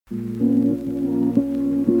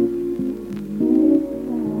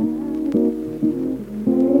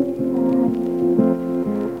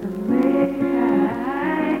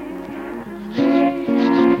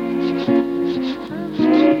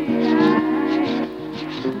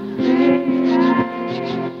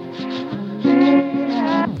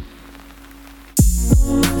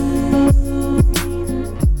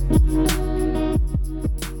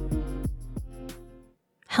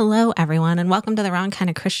Hello, everyone, and welcome to the Wrong Kind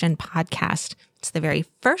of Christian podcast. It's the very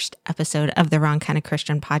first episode of the Wrong Kind of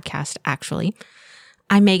Christian podcast, actually.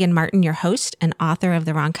 I'm Megan Martin, your host and author of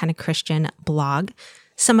the Wrong Kind of Christian blog.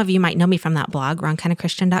 Some of you might know me from that blog,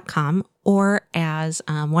 wrongkindofchristian.com, or as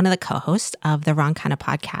one of the co-hosts of the Wrong Kind of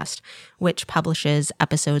podcast, which publishes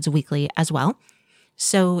episodes weekly as well.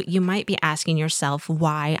 So you might be asking yourself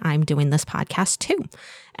why I'm doing this podcast too.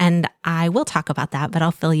 And I will talk about that, but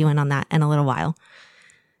I'll fill you in on that in a little while.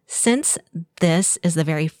 Since this is the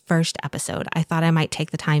very first episode, I thought I might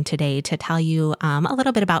take the time today to tell you a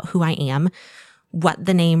little bit about who I am, what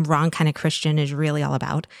the name Wrong Kind of Christian is really all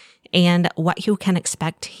about, and what you can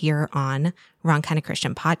expect here on Wrong Kind of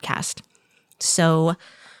Christian podcast. So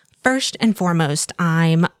first and foremost,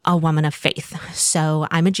 I'm a woman of faith. So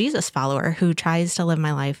I'm a Jesus follower who tries to live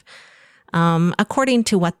my life according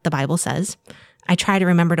to what the Bible says. I try to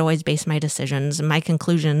remember to always base my decisions and my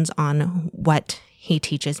conclusions on what he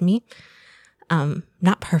teaches me.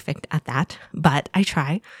 Not perfect at that, but I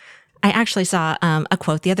try. I actually saw a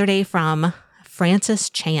quote the other day from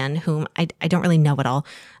Francis Chan, whom I don't really know at all,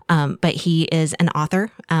 but he is an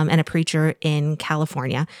author and a preacher in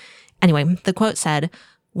California. Anyway, the quote said,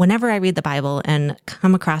 "Whenever I read the Bible and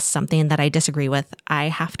come across something that I disagree with, I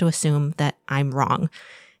have to assume that I'm wrong."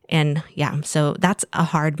 And yeah, so that's a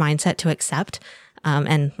hard mindset to accept.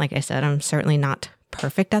 And like I said, I'm certainly not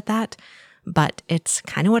perfect at that, but it's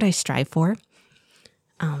kind of what I strive for.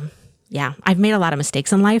 I've made a lot of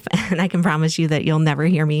mistakes in life, and I can promise you that you'll never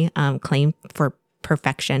hear me claim for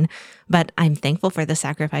perfection, but I'm thankful for the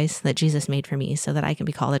sacrifice that Jesus made for me so that I can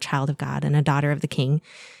be called a child of God and a daughter of the King.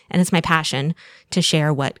 And it's my passion to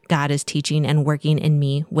share what God is teaching and working in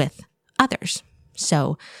me with others.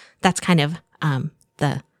 So that's kind of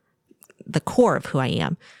the core of who I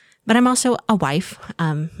am. But I'm also a wife.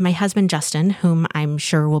 My husband, Justin, whom I'm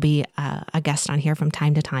sure will be a guest on here from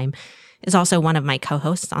time to time, is also one of my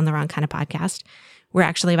co-hosts on the Wrong Kind of podcast. We're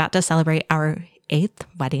actually about to celebrate our 8th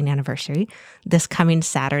wedding anniversary this coming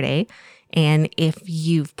Saturday. And if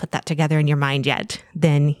you've put that together in your mind yet,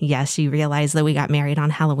 then yes, you realize that we got married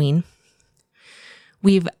on Halloween.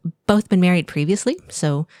 We've both been married previously,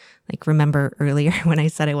 so remember earlier when I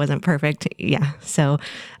said I wasn't perfect? Yeah. So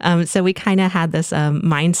we kind of had this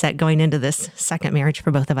mindset going into this second marriage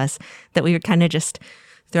for both of us that we would kind of just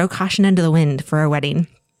throw caution into the wind for our wedding.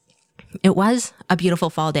 It was a beautiful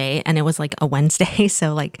fall day, and it was like a Wednesday,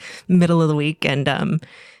 so middle of the week. And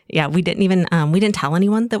we didn't tell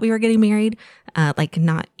anyone that we were getting married,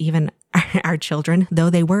 not even our children, though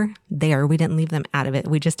they were there. We didn't leave them out of it.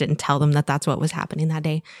 We just didn't tell them that that's what was happening that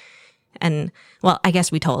day. And well, I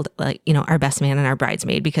guess we told our best man and our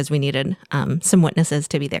bridesmaid because we needed some witnesses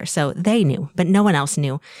to be there. So they knew, but no one else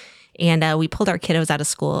knew. And we pulled our kiddos out of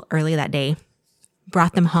school early that day,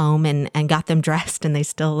 brought them home and got them dressed, and they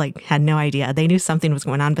still had no idea. They knew something was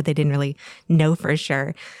going on, but they didn't really know for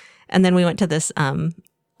sure. And then we went to this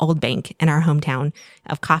old bank in our hometown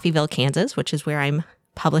of Coffeyville, Kansas, which is where I'm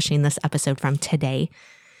publishing this episode from today.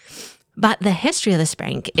 But the history of this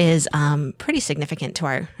bank is pretty significant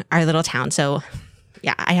to our little town. So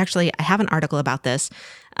yeah, I have an article about this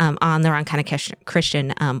on the Wrong Kind of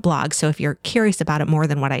Christian blog. So if you're curious about it more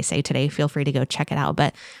than what I say today, feel free to go check it out.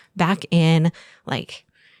 But back in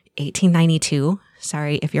 1892,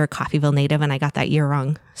 sorry if you're a Coffeyville native and I got that year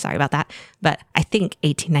wrong, sorry about that. But I think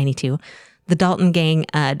 1892, the Dalton gang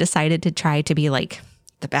decided to try to be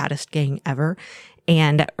the baddest gang ever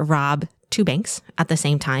and rob 2 banks at the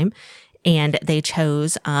same time. And they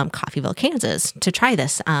chose Coffeyville, Kansas to try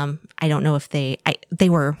this. I don't know if they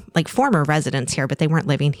were former residents here, but they weren't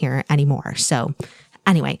living here anymore. So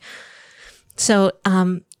anyway,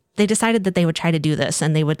 they decided that they would try to do this,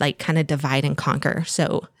 and they would kind of divide and conquer.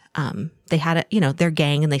 So they had their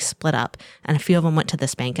gang, and they split up, and a few of them went to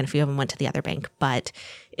this bank and a few of them went to the other bank, but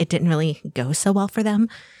it didn't really go so well for them.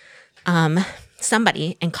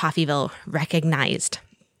 Somebody in Coffeyville recognized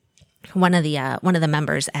one of the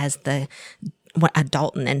members as a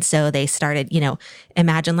Dalton. And so they started,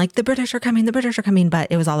 imagine the British are coming, but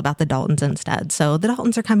it was all about the Daltons instead. So the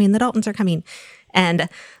Daltons are coming. And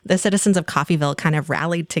the citizens of Coffeyville kind of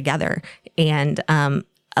rallied together, and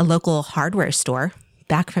a local hardware store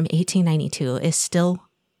back from 1892 is still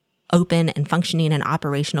open and functioning and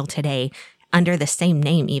operational today under the same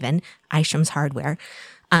name, even Isham's Hardware,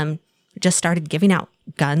 just started giving out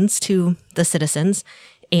guns to the citizens.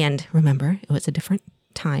 And remember, it was a different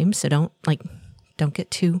time, so don't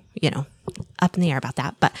get too, up in the air about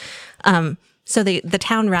that. But so the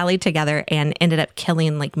town rallied together and ended up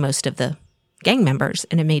killing like most of the gang members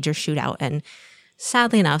in a major shootout. And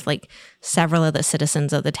sadly enough, like several of the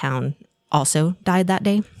citizens of the town also died that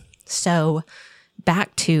day. So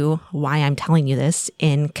back to why I'm telling you this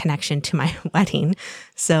in connection to my wedding.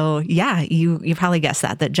 So yeah, you probably guessed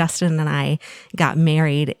that Justin and I got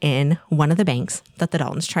married in one of the banks that the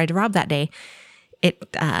Daltons tried to rob that day.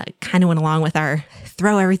 It kind of went along with our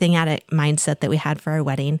throw everything at it mindset that we had for our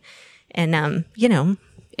wedding. And,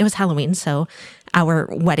 it was Halloween, so our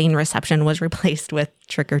wedding reception was replaced with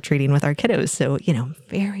trick-or-treating with our kiddos. So,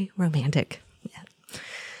 very romantic.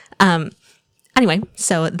 Yeah. Anyway,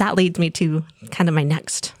 so that leads me to kind of my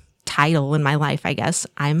next title in my life, I guess.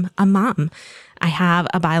 I'm a mom. I have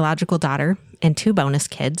a biological daughter and 2 bonus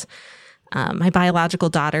kids. My biological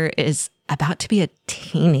daughter is about to be a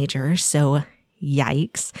teenager, so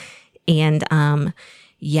yikes. And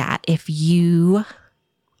if you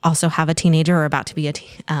also have a teenager or about to be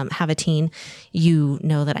have a teen, you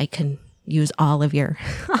know that I can use all of your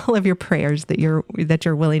prayers that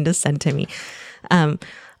you're willing to send to me.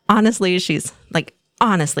 Honestly, she's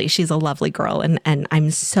a lovely girl, and I'm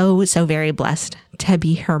so very blessed to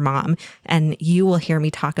be her mom. And you will hear me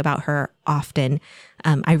talk about her often.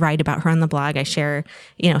 I write about her on the blog. I share,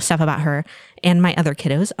 stuff about her and my other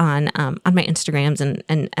kiddos on my Instagrams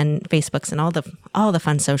and Facebooks and all the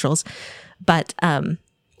fun socials. But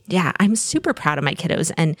yeah, I'm super proud of my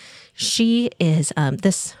kiddos. And she is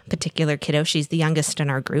this particular kiddo. She's the youngest in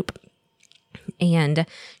our group, and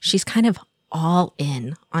she's kind of all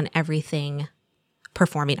in on everything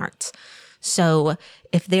performing arts. So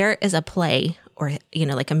if there is a play or,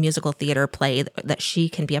 like a musical theater play that she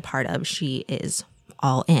can be a part of, she is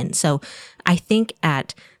all in. So I think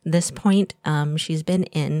at this point, she's been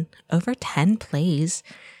in over 10 plays.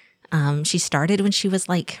 She started when she was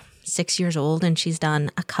like 6 years old, and she's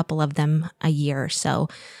done a couple of them a year. So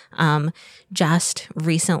just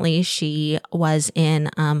recently, she was in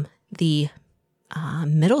the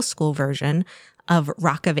middle school version of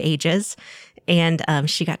Rock of Ages, and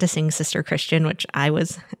she got to sing Sister Christian, which I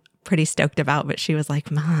was pretty stoked about, but she was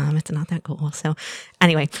like, "Mom, it's not that cool." So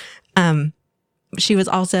anyway, she was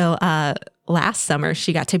also last summer,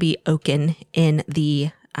 she got to be Oaken in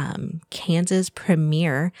the Kansas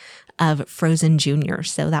premiere of Frozen Junior.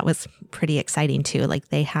 So that was pretty exciting too. Like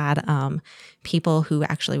they had people who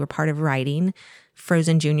actually were part of writing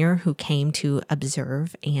Frozen Junior who came to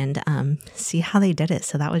observe and see how they did it.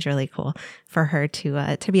 So that was really cool for her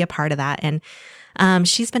to be a part of that. And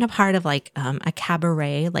she's been a part of like a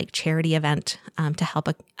cabaret, like charity event to help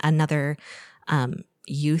another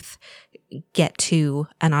youth get to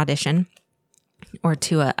an audition or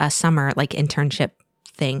to a summer like internship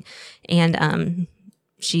thing. And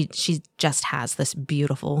she just has this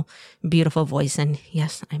beautiful, beautiful voice. And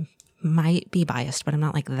yes, I might be biased, but I'm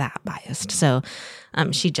not like that biased. So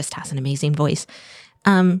she just has an amazing voice.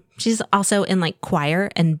 She's also in like choir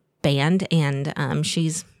and band, and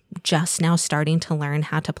she's just now starting to learn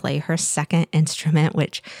how to play her second instrument,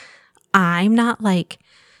 which I'm not like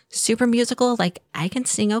super musical. Like I can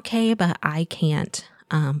sing okay, but I can't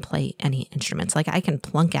play any instruments. Like I can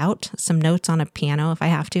plunk out some notes on a piano if I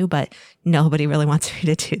have to, but nobody really wants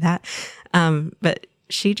me to do that. But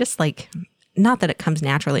she just like, not that it comes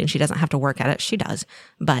naturally and she doesn't have to work at it. She does,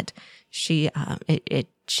 but she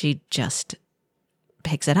just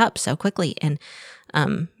picks it up so quickly. And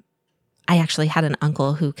I actually had an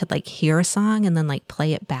uncle who could like hear a song and then like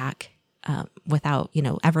play it back without,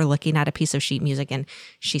 ever looking at a piece of sheet music. And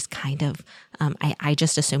she's kind of, I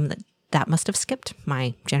just assumed that must have skipped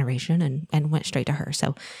my generation and went straight to her.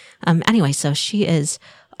 So anyway, so she is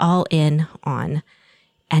all in on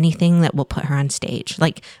anything that will put her on stage.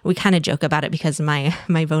 Like we kind of joke about it because my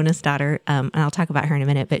bonus daughter, and I'll talk about her in a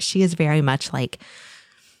minute, but she is very much like,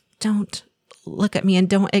 don't look at me and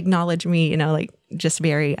don't acknowledge me, like just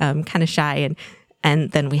very kind of shy.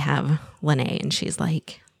 And then we have Lene, and she's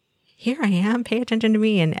like, here I am, pay attention to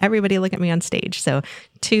me, and everybody look at me on stage. So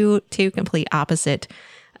two complete opposite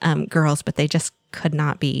girls, but they just could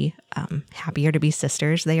not be happier to be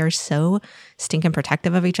sisters. They are so stinking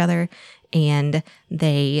protective of each other, and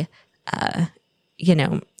they,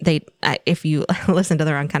 if you listen to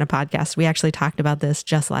the Wrong Kind of Podcast, we actually talked about this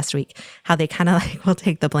just last week, how they kind of like will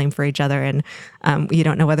take the blame for each other, and you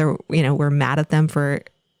don't know whether we're mad at them for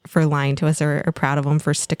lying to us or proud of them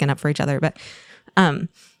for sticking up for each other. But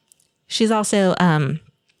she's also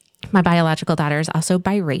My biological daughter is also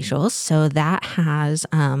biracial, so that has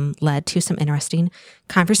led to some interesting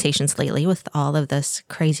conversations lately with all of this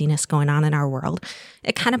craziness going on in our world.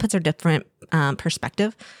 It kind of puts a different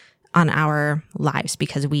perspective on our lives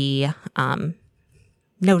because we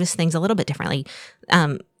notice things a little bit differently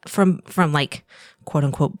from like quote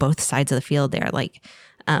unquote both sides of the field there. Like,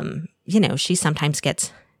 she sometimes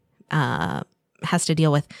gets has to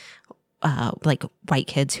deal with like white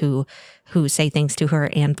kids who say things to her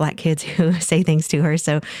and Black kids who say things to her.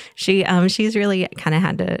 So she's really kind of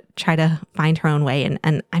had to try to find her own way.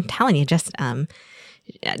 And I'm telling you, just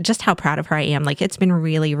how proud of her I am. Like, it's been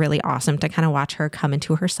really, really awesome to kind of watch her come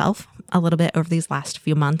into herself a little bit over these last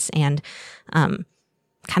few months and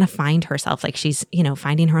kind of find herself. Like, she's,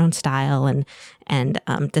 finding her own style and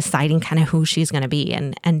deciding kind of who she's going to be.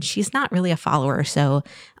 And she's not really a follower. So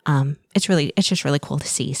it's just really cool to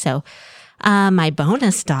see. So my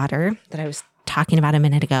bonus daughter that I was talking about a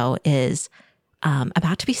minute ago is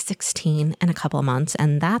about to be 16 in a couple of months.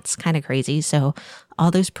 And that's kind of crazy. So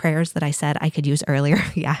all those prayers that I said I could use earlier,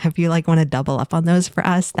 yeah, if you want to double up on those for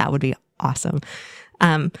us, that would be awesome.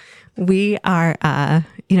 We are,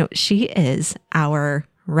 she is our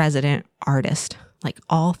resident artist, like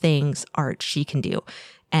all things art she can do.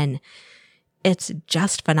 And it's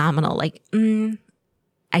just phenomenal. Like,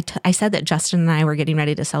 I said that Justin and I were getting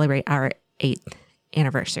ready to celebrate our 8th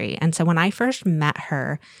anniversary. And so when I first met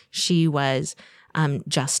her, she was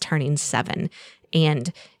just turning 7,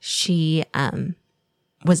 and she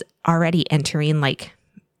was already entering like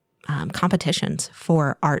competitions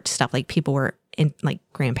for art stuff. Like, people were in, like,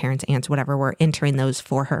 grandparents, aunts, whatever, were entering those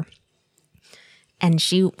for her. And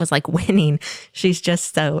she was like winning. She's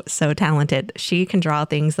just so talented. She can draw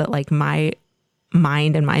things that like my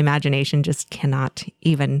mind and my imagination just cannot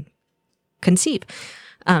even conceive.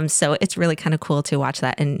 So it's really kind of cool to watch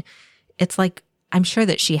that. And it's like, I'm sure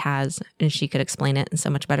that she has, and she could explain it in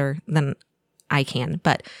so much better than I can,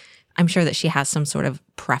 but I'm sure that she has some sort of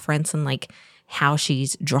preference in like how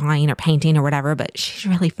she's drawing or painting or whatever, but she's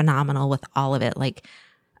really phenomenal with all of it. Like,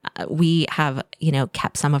 we have,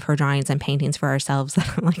 kept some of her drawings and paintings for ourselves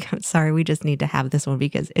that I'm like, I'm sorry, we just need to have this one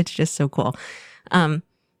because it's just so cool.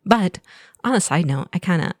 But on a side note,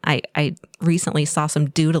 I recently saw some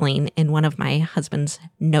doodling in one of my husband's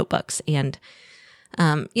notebooks, and,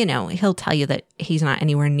 he'll tell you that he's not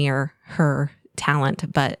anywhere near her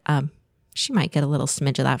talent, but, she might get a little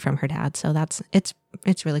smidge of that from her dad. So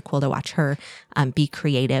it's really cool to watch her, be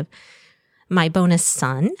creative. My bonus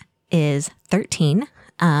son is 13.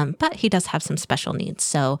 But he does have some special needs.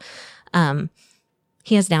 So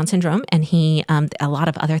he has Down syndrome, and he a lot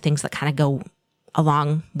of other things that kind of go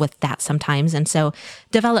along with that sometimes. And so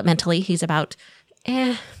developmentally, he's about,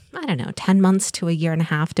 10 months to a year and a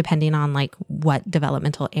half, depending on like what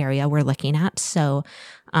developmental area we're looking at. So,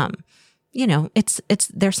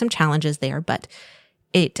 there's some challenges there, but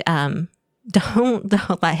don't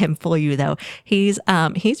let him fool you though. He's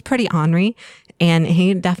pretty ornery, and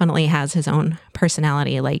he definitely has his own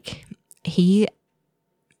personality. Like, he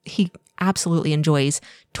absolutely enjoys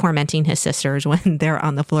tormenting his sisters when they're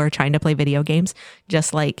on the floor trying to play video games,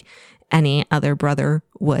 just like any other brother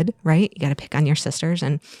would, right? You got to pick on your sisters.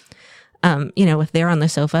 And, if they're on the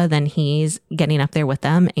sofa, then he's getting up there with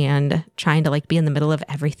them and trying to like be in the middle of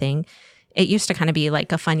everything. It used to kind of be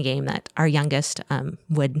like a fun game that our youngest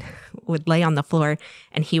would lay on the floor,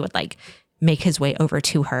 and he would like make his way over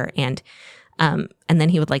to her, and then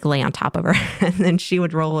he would like lay on top of her, and then she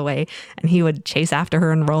would roll away, and he would chase after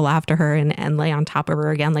her and roll after her and lay on top of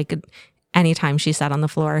her again. Like, anytime she sat on the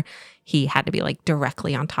floor, he had to be like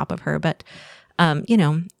directly on top of her. But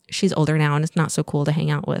she's older now, and it's not so cool to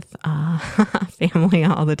hang out with family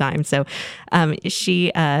all the time. So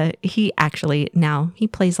he actually now he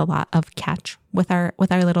plays a lot of catch with our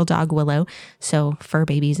little dog Willow. So fur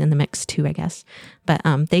baby's in the mix too, I guess. But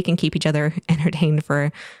they can keep each other entertained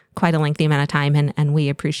for quite a lengthy amount of time, and we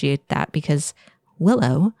appreciate that because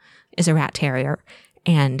Willow is a rat terrier,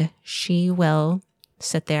 and she will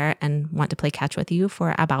sit there and want to play catch with you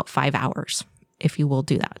for about 5 hours if you will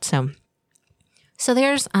do that. So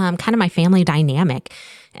there's kind of my family dynamic,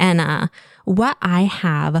 and what I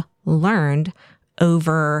have learned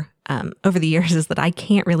over the years is that I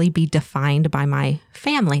can't really be defined by my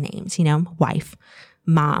family names. Wife,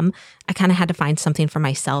 mom. I kind of had to find something for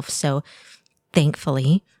myself. So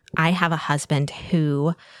thankfully, I have a husband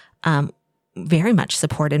who very much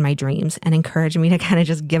supported my dreams and encouraged me to kind of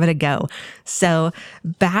just give it a go. So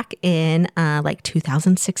back in like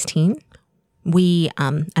 2016. We,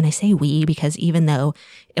 and I say we because even though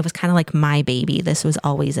it was kind of like my baby, this was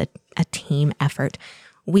always a team effort.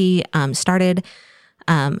 We started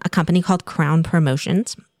a company called Crown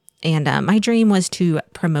Promotions, And my dream was to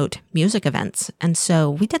promote music events. And so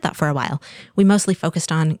we did that for a while. We mostly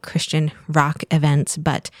focused on Christian rock events,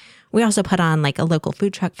 but we also put on like a local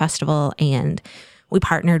food truck festival, and we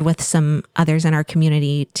partnered with some others in our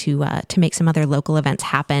community to make some other local events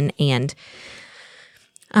happen. And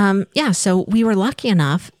so we were lucky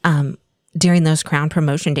enough during those Crown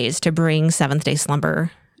promotion days to bring Seventh Day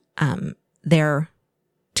Slumber, their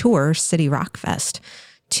tour, City Rock Fest,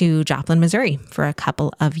 to Joplin, Missouri for a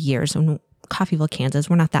couple of years. In Coffeyville, Kansas,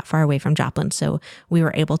 we're not that far away from Joplin, so we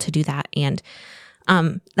were able to do that. And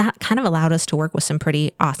that kind of allowed us to work with some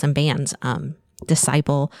pretty awesome bands,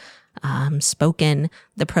 Disciple, Spoken,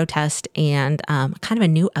 The Protest, and kind of a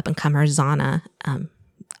new up-and-comer, Zana,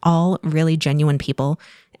 all really genuine people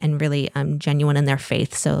and really genuine in their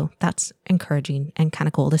faith. So that's encouraging and kind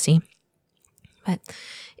of cool to see. But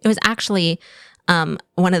it was actually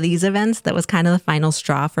one of these events that was kind of the final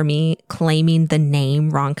straw for me claiming the name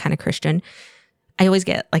Wrong Kind of Christian. I always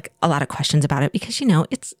get like a lot of questions about it because,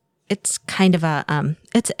 it's kind of a,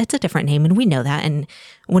 it's a different name, and we know that. And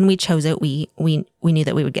when we chose it, we knew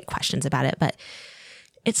that we would get questions about it, but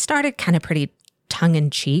it started kind of pretty tongue in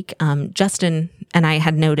cheek. Justin and I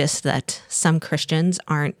had noticed that some Christians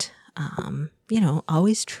aren't,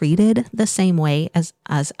 always treated the same way as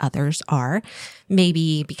others are,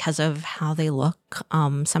 maybe because of how they look,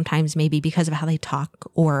 sometimes maybe because of how they talk,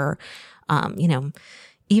 or,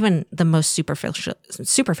 even the most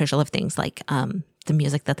superficial of things like, the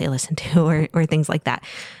music that they listen to, or things like that.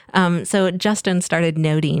 So Justin started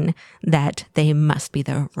noting that they must be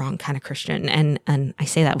the wrong kind of Christian. And I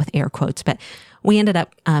say that with air quotes, but we ended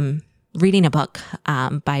up, reading a book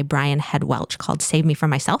by Brian Head Welch called Save Me From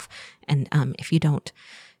Myself. And if you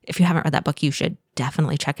haven't read that book, you should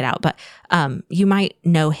definitely check it out. But you might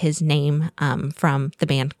know his name from the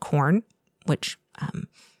band Korn, which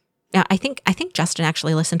I think Justin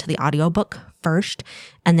actually listened to the audiobook first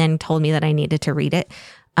and then told me that I needed to read it.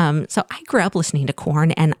 So I grew up listening to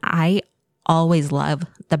Korn, and I always love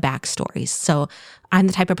the backstories. So I'm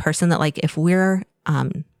the type of person that, like, if we're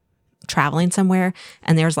traveling somewhere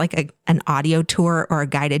and there's like an audio tour or a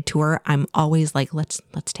guided tour, I'm always like, let's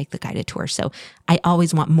take the guided tour. So I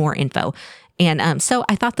always want more info. And so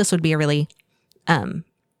I thought this would be a really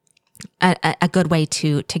a good way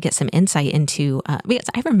to get some insight into, because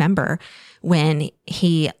I remember when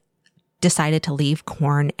he decided to leave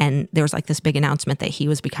Korn, and there was like this big announcement that he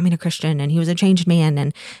was becoming a Christian and he was a changed man.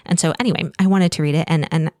 And so anyway, I wanted to read it,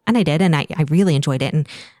 and I did, and I really enjoyed it. And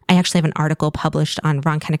I actually have an article published on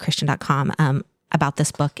wrongkindofchristian.com about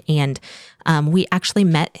this book. And we actually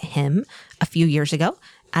met him a few years ago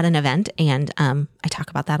at an event, and I talk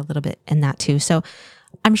about that a little bit in that too. So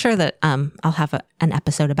I'm sure that I'll have an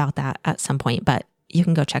episode about that at some point, but you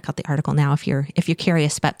can go check out the article now if you're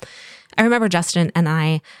curious. But I remember Justin and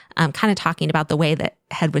I kind of talking about the way that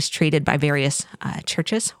Head was treated by various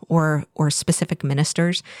churches or specific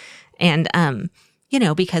ministers, and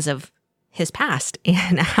because of his past,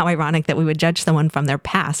 and how ironic that we would judge someone from their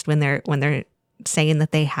past when they're saying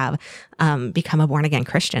that they have become a born again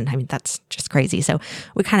Christian. I mean, that's just crazy. So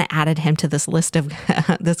we kind of added him to this list of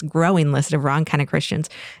this growing list of wrong kind of Christians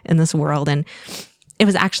in this world. And it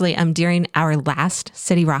was actually during our last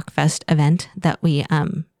City Rock Fest event that we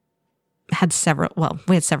had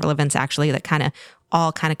several events actually that kind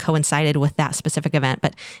of coincided with that specific event,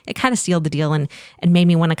 but it kind of sealed the deal and made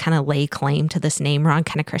me want to kind of lay claim to this name, Wrong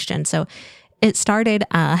Kind of Christian. So it started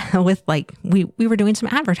with like, we were doing some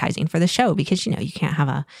advertising for the show, because, you can't have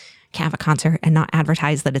a concert and not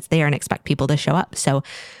advertise that it's there and expect people to show up. So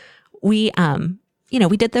we,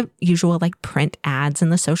 we did the usual like print ads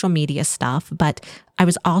and the social media stuff, but I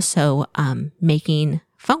was also making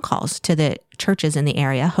phone calls to the churches in the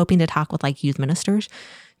area, hoping to talk with like youth ministers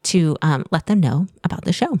to let them know about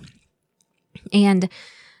the show. And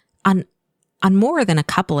on more than a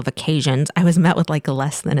couple of occasions, I was met with like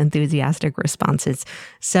less than enthusiastic responses.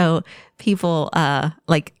 So people,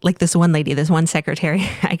 like this one lady, this one secretary,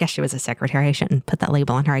 I guess she was a secretary, I shouldn't put that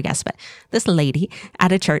label on her, I guess, but this lady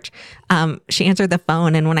at a church, she answered the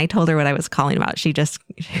phone. And when I told her what I was calling about, she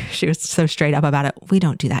was so straight up about it. We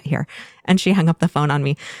don't do that here. And she hung up the phone on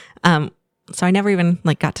me. So I never even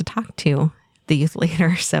like got to talk to the youth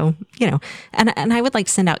leader. So, and I would like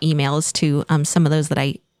send out emails to some of those that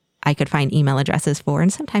I could find email addresses for.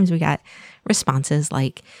 And sometimes we got responses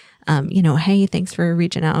like, hey, thanks for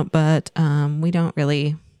reaching out, but we don't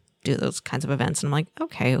really do those kinds of events. And I'm like,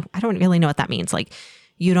 okay, I don't really know what that means. Like,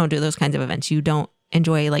 you don't do those kinds of events. You don't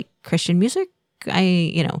enjoy like Christian music.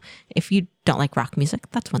 If you don't like rock music,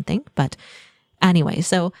 that's one thing. But anyway,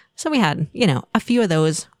 so we had, a few of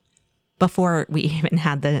those before we even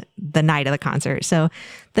had the night of the concert. So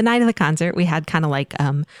the night of the concert, we had kind of like,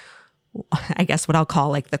 I guess what I'll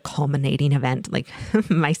call like the culminating event, like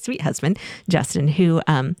my sweet husband, Justin, who,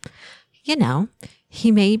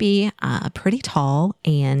 he may be pretty tall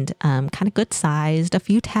and kind of good sized, a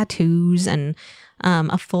few tattoos and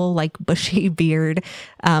a full like bushy beard.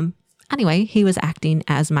 Anyway, he was acting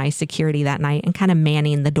as my security that night and kind of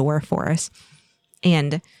manning the door for us.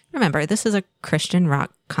 And remember, this is a Christian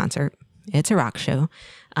rock concert. It's a rock show,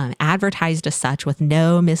 advertised as such with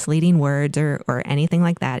no misleading words or anything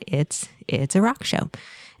like that. It's a rock show.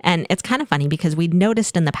 And it's kind of funny because we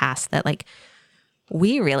noticed in the past that like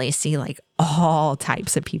we really see like all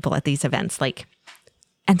types of people at these events. Like,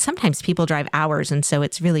 and sometimes people drive hours. And so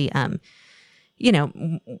it's really, by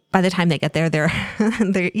the time they get there, they're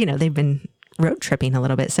they've been road tripping a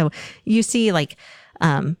little bit. So you see like,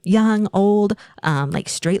 young, old, like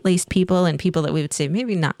straight-laced people and people that we would say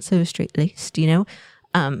maybe not so straight-laced,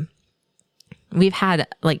 we've had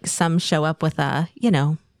like some show up with,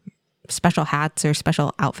 special hats or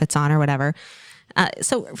special outfits on or whatever.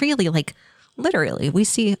 So really like literally we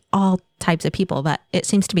see all types of people, but it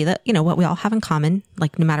seems to be that, what we all have in common,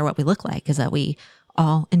 like no matter what we look like, is that we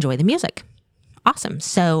all enjoy the music. Awesome.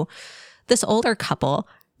 So this older couple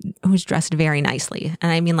who's dressed very nicely,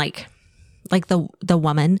 and I mean like the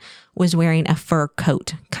woman was wearing a fur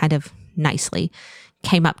coat kind of nicely,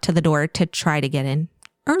 came up to the door to try to get in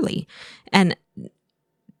early. And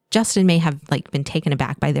Justin may have like been taken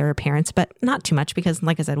aback by their appearance, but not too much because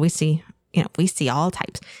like I said, we see all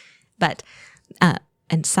types. But,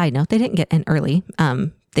 and side note, they didn't get in early.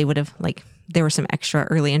 They would have there were some extra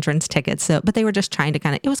early entrance tickets. So, but they were just trying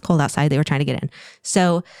to it was cold outside. They were trying to get in.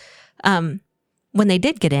 So, when they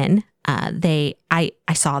did get in, I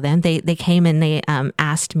saw them. They came and they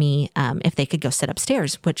asked me if they could go sit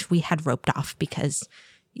upstairs, which we had roped off because,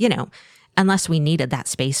 unless we needed that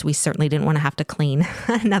space, we certainly didn't want to have to clean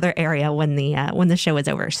another area when the show was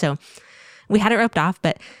over. So we had it roped off.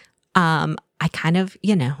 But I kind of,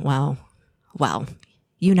 well,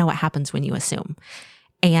 you know what happens when you assume,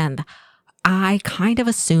 and I kind of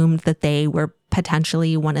assumed that they were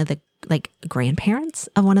potentially one of the grandparents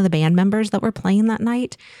of one of the band members that were playing that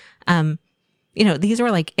night. These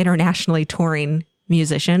were like internationally touring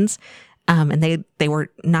musicians, and they were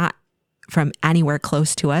not from anywhere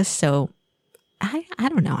close to us. So I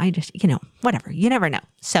don't know. I just, whatever, you never know.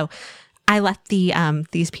 So I left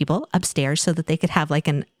these people upstairs so that they could have like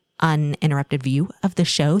an uninterrupted view of the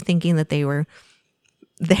show, thinking that they were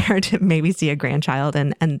there to maybe see a grandchild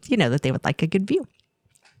and that they would like a good view.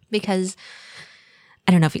 Because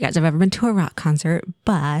I don't know if you guys have ever been to a rock concert,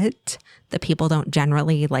 but the people don't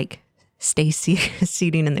generally like stay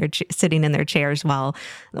sitting in their chairs while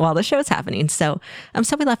the show's happening. So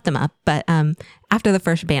we left them up. But after the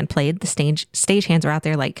first band played, the stage hands were out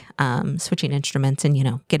there like switching instruments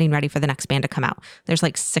and getting ready for the next band to come out. There's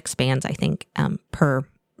like 6 bands I think per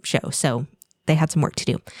show, so they had some work to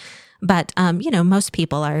do. But most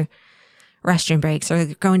people are restroom breaks or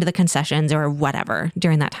going to the concessions or whatever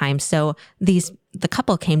during that time. So the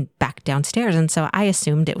couple came back downstairs. And so I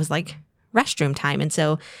assumed it was like restroom time. And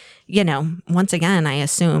so, once again, I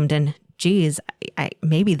assumed, and geez,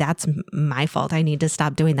 maybe that's my fault. I need to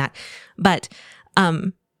stop doing that. But,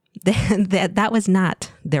 that was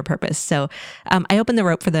not their purpose. So, I opened the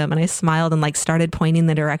rope for them and I smiled and like started pointing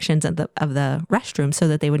the directions of the restroom so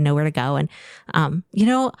that they would know where to go. And,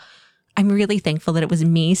 I'm really thankful that it was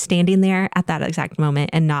me standing there at that exact moment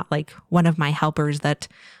and not like one of my helpers that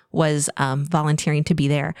was volunteering to be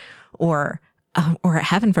there, or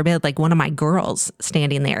heaven forbid, like one of my girls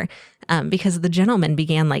standing there, because the gentleman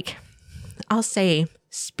began like, I'll say,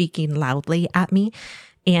 speaking loudly at me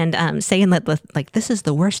and saying that this is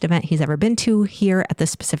the worst event he's ever been to here at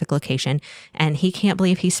this specific location, and he can't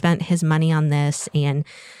believe he spent his money on this. And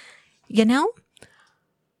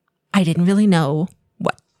I didn't really know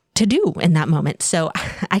what to do in that moment. So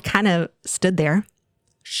I kind of stood there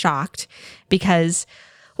shocked because,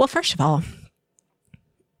 well, first of all,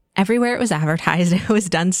 everywhere it was advertised, it was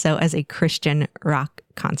done so as a Christian rock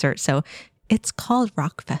concert. So it's called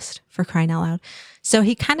Rockfest, for crying out loud. So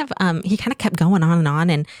he kind of kept going on.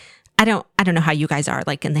 And I don't know how you guys are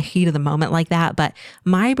like in the heat of the moment like that, but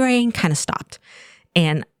my brain kind of stopped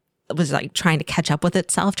and was like trying to catch up with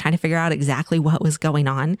itself, trying to figure out exactly what was going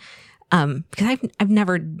on. Because I've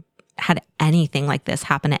never had anything like this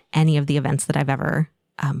happen at any of the events that I've ever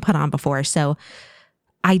put on before. So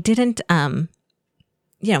I didn't, I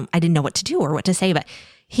didn't know what to do or what to say, but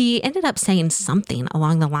he ended up saying something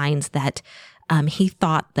along the lines that he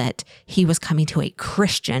thought that he was coming to a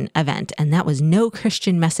Christian event, and that was no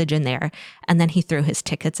Christian message in there. And then he threw his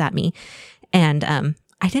tickets at me. And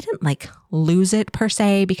I didn't like lose it per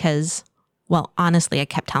se because, well, honestly, I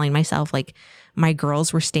kept telling myself like my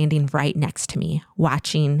girls were standing right next to me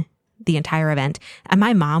watching the entire event. And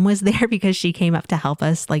my mom was there because she came up to help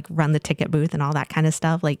us like run the ticket booth and all that kind of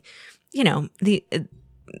stuff. Like, you know,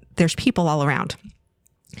 there's people all around.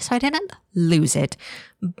 So I didn't lose it,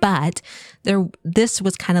 but this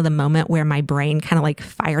was kind of the moment where my brain kind of like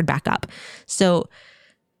fired back up. So,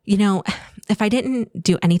 you know, if I didn't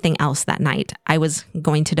do anything else that night, I was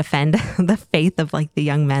going to defend the faith of like the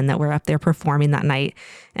young men that were up there performing that night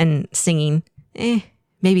and singing,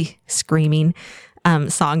 maybe screaming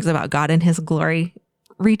songs about God and his glory,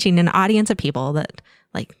 reaching an audience of people that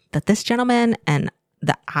this gentleman and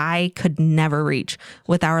that I could never reach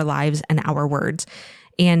with our lives and our words.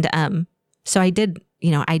 And so I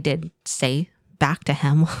did say back to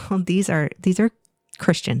him, well, these are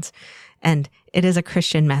Christians and it is a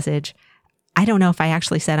Christian message. I don't know if I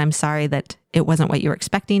actually said, I'm sorry that it wasn't what you were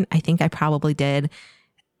expecting. I think I probably did.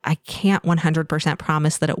 I can't 100%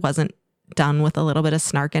 promise that it wasn't done with a little bit of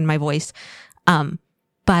snark in my voice.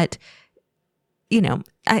 But you know,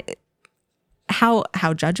 how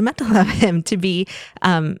judgmental of him to be,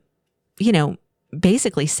 you know,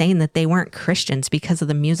 basically saying that they weren't Christians because of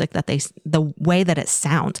the music the way that it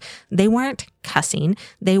sounds. They weren't cussing.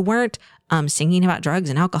 They weren't singing about drugs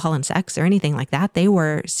and alcohol and sex or anything like that. They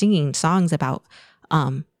were singing songs about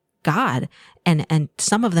God and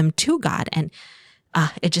some of them to God. And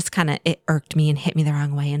it just it irked me and hit me the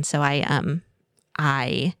wrong way. And so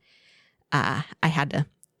I had to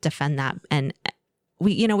defend that. And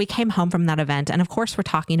we came home from that event, and of course we're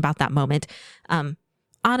talking about that moment.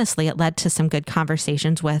 Honestly, it led to some good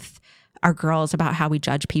conversations with our girls about how we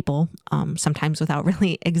judge people, sometimes without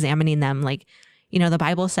really examining them. Like, you know, the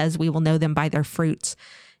Bible says we will know them by their fruits.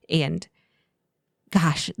 And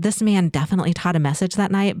gosh, this man definitely taught a message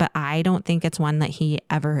that night, but I don't think it's one that he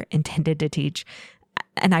ever intended to teach.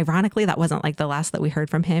 And ironically, that wasn't like the last that we heard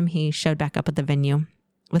from him. He showed back up at the venue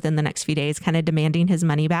within the next few days, kind of demanding his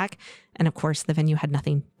money back. And of course, the venue had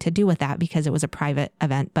nothing to do with that because it was a private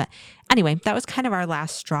event. But anyway, that was kind of our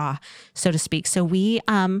last straw, so to speak. So we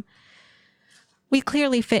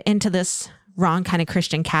clearly fit into this wrong kind of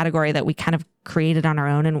Christian category that we kind of created on our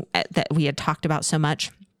own and that we had talked about so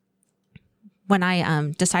much. When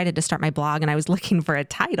I decided to start my blog and I was looking for a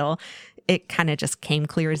title, it kind of just came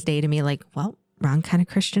clear as day to me, like, well, wrong kind of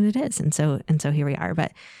Christian it is. And so here we are.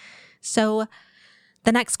 But so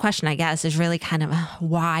the next question, I guess, is really kind of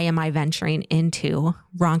why am I venturing into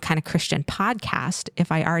wrong kind of Christian podcast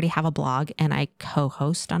if I already have a blog and I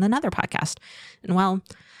co-host on another podcast? And well,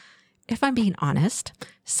 if I'm being honest,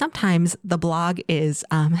 sometimes the blog is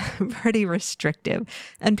pretty restrictive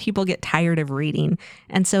and people get tired of reading.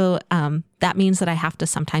 And so that means that I have to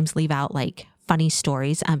sometimes leave out like funny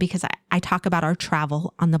stories because I talk about our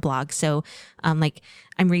travel on the blog. So I've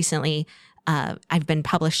been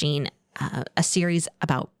publishing a series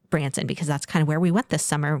about Branson because that's kind of where we went this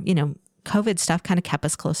summer. You know, COVID stuff kind of kept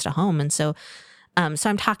us close to home. And so I'm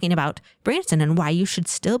talking about Branson and why you should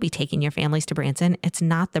still be taking your families to Branson. It's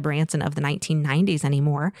not the Branson of the 1990s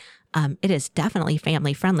anymore. It is definitely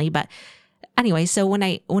family friendly. But anyway, so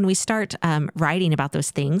when we start writing about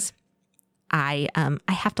those things, I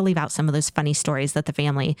have to leave out some of those funny stories that the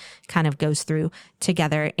family kind of goes through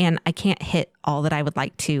together. And I can't hit all that I would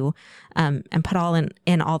like to and put all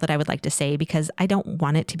in all that I would like to say because I don't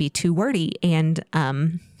want it to be too wordy. And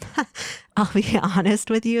I'll be honest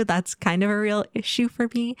with you, that's kind of a real issue for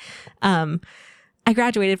me. I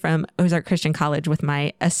graduated from Ozark Christian College with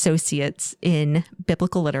my associates in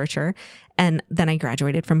biblical literature. And then I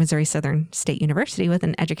graduated from Missouri Southern State University with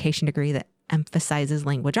an education degree that emphasizes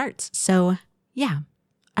language arts. So yeah,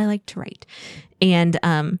 I like to write. And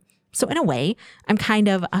so in a way, I'm kind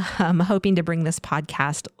of hoping to bring this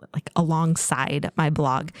podcast like alongside my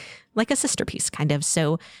blog, like a sister piece kind of.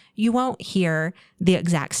 So you won't hear the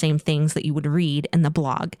exact same things that you would read in the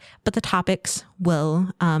blog, but the topics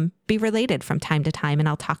will be related from time to time. And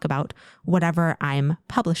I'll talk about whatever I'm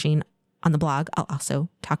publishing on the blog. I'll also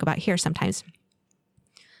talk about here sometimes.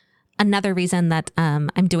 Another reason that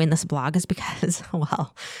I'm doing this blog is because,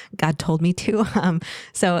 well, God told me to.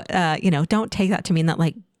 So don't take that to mean that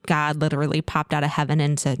like God literally popped out of heaven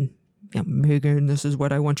and said, Megan, this is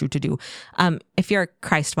what I want you to do. If you're a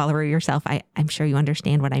Christ follower yourself, I'm sure you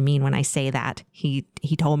understand what I mean when I say that. He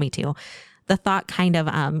told me to. The thought kind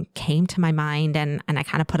of came to my mind and I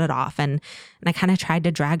kind of put it off and I kind of tried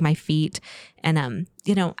to drag my feet. And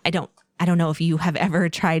I don't know if you have ever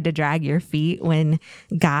tried to drag your feet when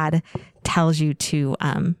God tells you to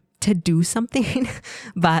do something,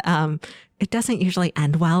 but it doesn't usually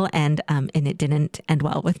end well, and it didn't end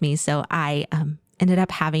well with me. So I ended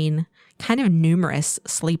up having kind of numerous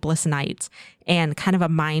sleepless nights and kind of a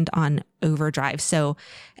mind on overdrive. So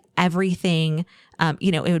everything,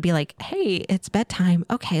 it would be like, hey, it's bedtime.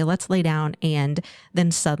 Okay, let's lay down. And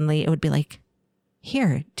then suddenly it would be like,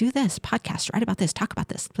 here, do this podcast, write about this, talk about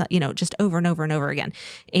this, just over and over and over again.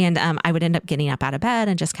 And I would end up getting up out of bed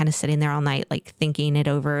and just kind of sitting there all night, like thinking it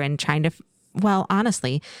over and trying to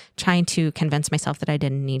convince myself that I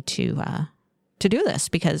didn't need to do this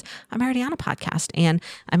because I'm already on a podcast and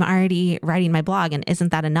I'm already writing my blog, and isn't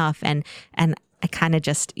that enough? And I kind of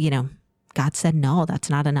just, God said, no, that's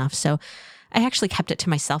not enough. So I actually kept it to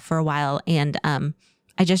myself for a while. And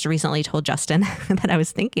I just recently told Justin that I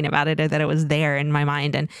was thinking about it, or that it was there in my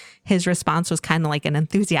mind. And his response was kind of like an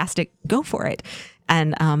enthusiastic, go for it.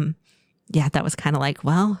 And that was kind of like,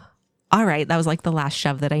 well, all right. That was like the last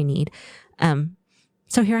shove that I need.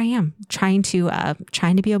 So here I am trying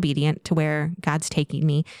to be obedient to where God's taking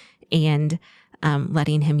me, and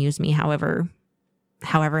letting him use me however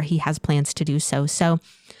he has plans to do so. So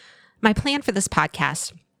my plan for this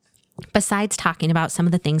podcast, besides talking about some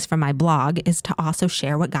of the things from my blog, is to also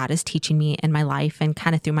share what God is teaching me in my life and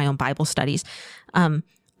kind of through my own Bible studies. I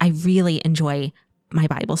really enjoy my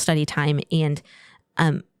Bible study time, and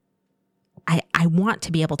I want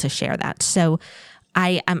to be able to share that. So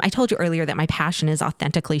I told you earlier that my passion is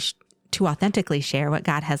to authentically share what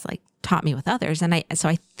God has like taught me with others. And so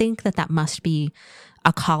I think that must be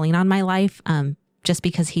a calling on my life, just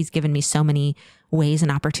because he's given me so many ways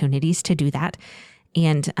and opportunities to do that.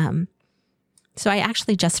 And so I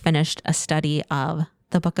actually just finished a study of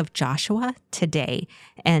the book of Joshua today,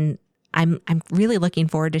 and I'm really looking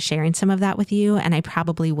forward to sharing some of that with you, and I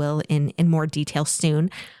probably will in more detail soon.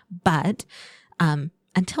 But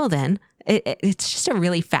until then, it's just a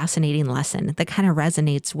really fascinating lesson that kind of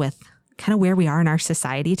resonates with kind of where we are in our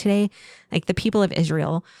society today. Like the people of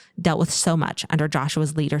Israel dealt with so much under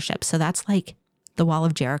Joshua's leadership. So that's like the wall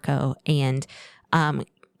of Jericho and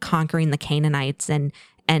conquering the Canaanites and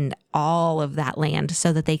all of that land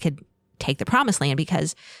so that they could take the promised land.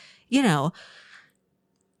 Because,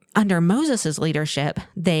 under Moses's leadership,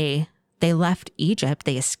 they left Egypt,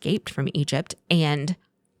 they escaped from Egypt, and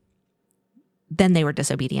then they were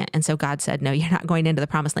disobedient. And so God said, no, you're not going into the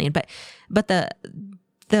promised land. But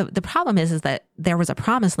the problem is that there was a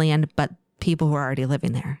promised land, but people were already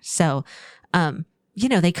living there. So,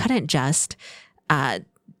 they couldn't just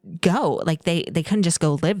go, like they couldn't just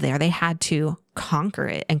go live there. They had to conquer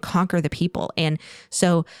it and conquer the people. And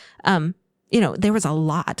so, there was a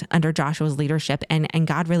lot under Joshua's leadership, and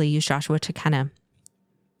God really used Joshua to kind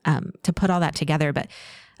of, to put all that together. But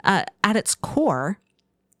at its core,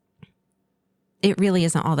 it really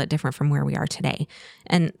isn't all that different from where we are today.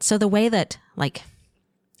 And so the way that, like,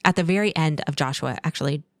 at the very end of Joshua,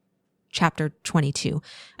 actually chapter 22,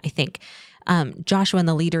 I think, Joshua and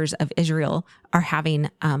the leaders of Israel are having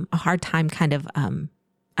a hard time kind of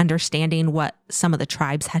understanding what some of the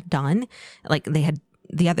tribes had done. Like they had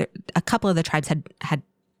a couple of the tribes had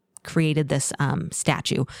created this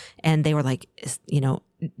statue, and they were like,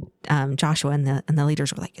 Joshua and the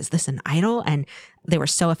leaders were like, is this an idol? And they were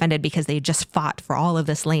so offended because they just fought for all of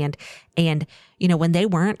this land. And, when they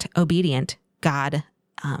weren't obedient, God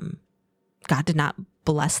did not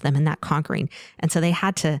bless them in that conquering. And so they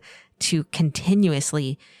had to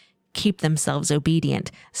continuously keep themselves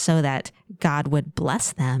obedient so that God would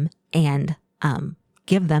bless them and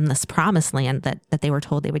give them this promised land that they were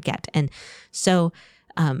told they would get. And so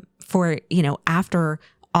after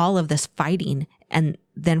all of this fighting, and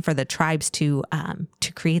then for the tribes to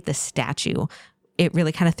create this statue, it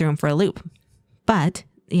really kind of threw them for a loop. But,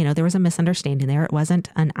 there was a misunderstanding there. It wasn't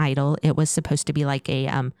an idol. It was supposed to be like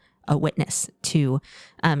a witness to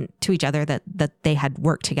each other that they had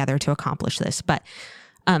worked together to accomplish this. But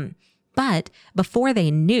before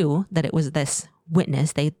they knew that it was this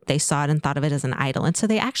witness, they saw it and thought of it as an idol. And so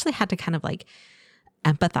they actually had to kind of like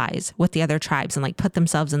empathize with the other tribes and like put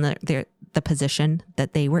themselves in the position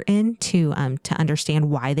that they were in to understand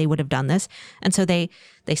why they would have done this. And so they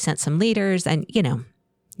sent some leaders, and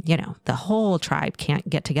the whole tribe can't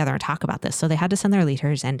get together and talk about this. So they had to send their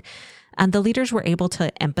leaders, and the leaders were able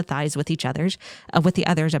to empathize with with the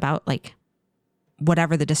others about like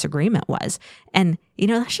whatever the disagreement was. And,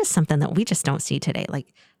 that's just something that we just don't see today.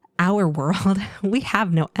 Like our world, we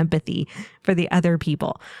have no empathy for the other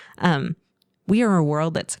people. We are a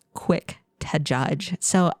world that's quick to judge.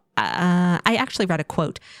 So I actually read a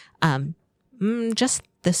quote just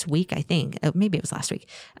this week, I think, maybe it was last week,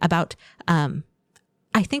 about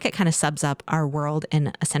I think it kind of subs up our world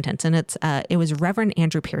in a sentence. And it was Reverend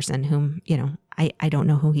Andrew Pearson, whom, I don't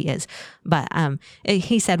know who he is, but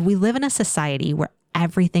he said, we live in a society where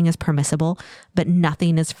everything is permissible, but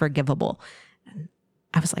nothing is forgivable. And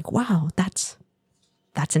I was like, wow, that's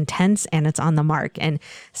intense and it's on the mark. And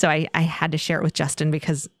so I had to share it with Justin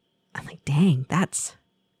because I'm like, dang,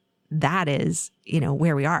 that is,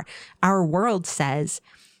 where we are. Our world says,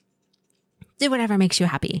 do whatever makes you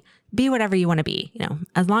happy. Be whatever you want to be.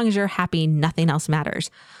 As long as you're happy, nothing else matters.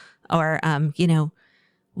 Or,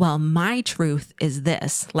 well, my truth is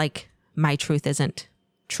this. Like, my truth isn't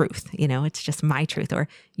truth. It's just my truth. Or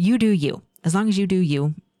you do you. As long as you do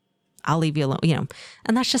you, I'll leave you alone.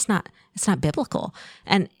 And that's just it's not biblical.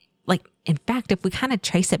 And like, in fact, if we kind of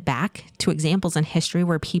trace it back to examples in history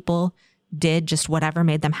where people did just whatever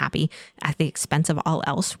made them happy at the expense of all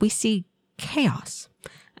else, we see chaos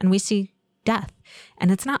and we see death.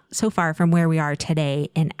 And it's not so far from where we are today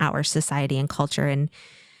in our society and culture. And,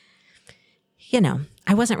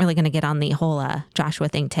 I wasn't really going to get on the whole Joshua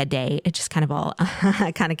thing today. It just kind of all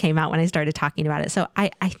kind of came out when I started talking about it. So I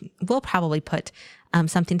will probably put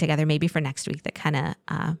something together maybe for next week that kind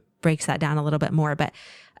of breaks that down a little bit more. But,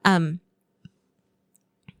 I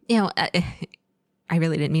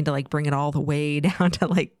really didn't mean to like bring it all the way down to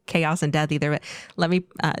like chaos and death either, but let me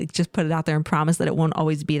just put it out there and promise that it won't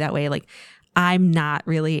always be that way. Like, I'm not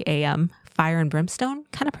really a fire and brimstone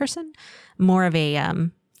kind of person, more of a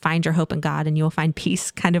find your hope in God and you'll find peace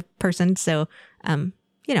kind of person. So,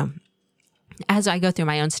 as I go through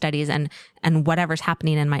my own studies and whatever's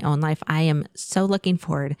happening in my own life, I am so looking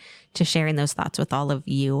forward to sharing those thoughts with all of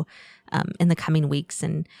you in the coming weeks.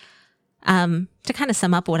 And to kind of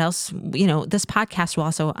sum up what else, this podcast will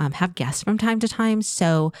also have guests from time to time.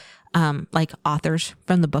 So like authors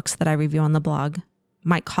from the books that I review on the blog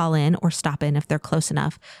might call in or stop in if they're close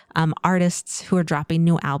enough. Artists who are dropping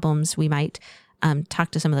new albums, we might talk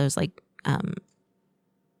to some of those, like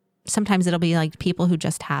sometimes it'll be like people who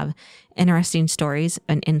just have interesting stories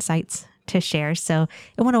and insights to share. So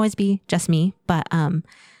it won't always be just me, but I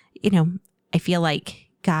feel like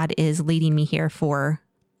God is leading me here for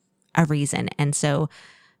a reason. And so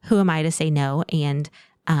who am I to say no? And,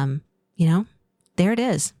 there it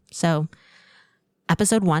is. So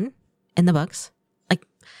episode 1 in the books, like,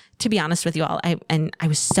 to be honest with you all, I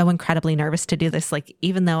was so incredibly nervous to do this. Like,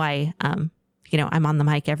 even though I'm on the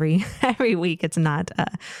mic every week, it's not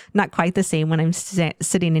quite the same when I'm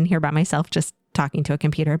sitting in here by myself, just talking to a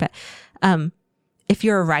computer. But, if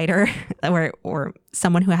you're a writer or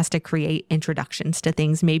someone who has to create introductions to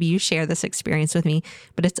things, maybe you share this experience with me,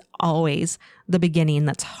 but it's always the beginning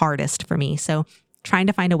that's hardest for me. So trying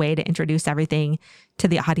to find a way to introduce everything to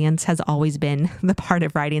the audience has always been the part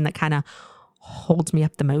of writing that kind of holds me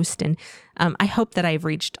up the most. And I hope that I've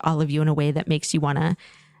reached all of you in a way that makes you want to,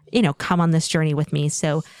 come on this journey with me.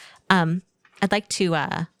 So I'd like to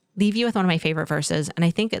leave you with one of my favorite verses. And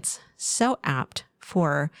I think it's so apt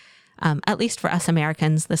for at least for us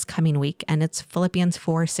Americans this coming week. And it's Philippians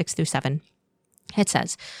 4:6-7. It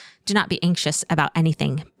says, do not be anxious about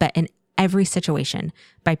anything, but in every situation,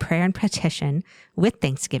 by prayer and petition, with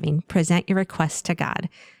thanksgiving, present your requests to God.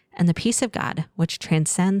 And the peace of God, which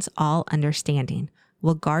transcends all understanding,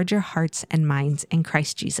 will guard your hearts and minds in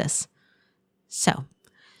Christ Jesus. So,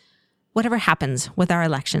 whatever happens with our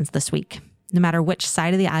elections this week, no matter which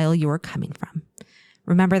side of the aisle you are coming from,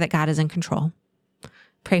 remember that God is in control.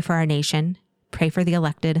 Pray for our nation. Pray for the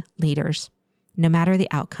elected leaders. No matter the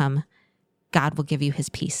outcome, God will give you his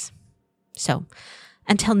peace. So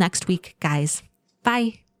until next week, guys,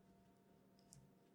 bye.